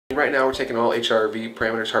Right now we're taking all HRV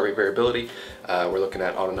parameters, heart rate variability. We're looking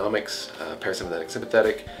at autonomics, parasympathetic,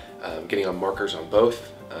 sympathetic, getting on markers on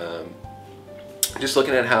both. Just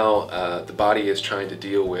looking at how the body is trying to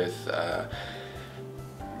deal with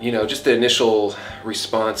you know, just the initial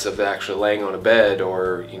response of the actual laying on a bed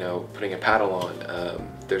or, you know, putting a paddle on.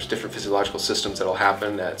 There's different physiological systems that'll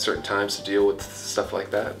happen at certain times to deal with stuff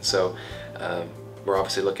like that. So we're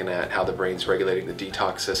obviously looking at how the brain's regulating the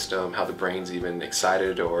detox system, how the brain's even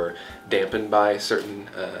excited or dampened by certain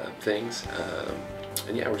things.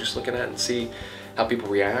 And yeah, we're just looking at and see how people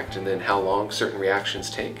react, and then how long certain reactions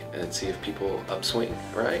take, and see if people upswing,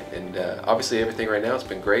 right? And obviously everything right now has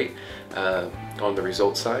been great on the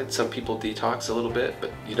results side. Some people detox a little bit,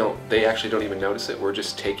 but they actually don't even notice it. We're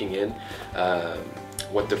just taking in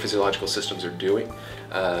what the physiological systems are doing.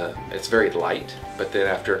 It's very light, but then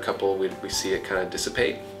after a couple we see it kind of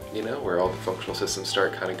dissipate, you know, where all the functional systems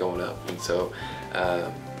start kind of going up. And so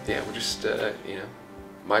yeah, we're just you know,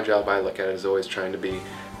 my job, I look at it as always trying to be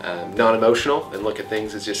non-emotional and look at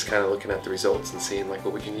things as just kind of looking at the results and seeing like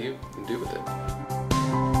what we can do with it.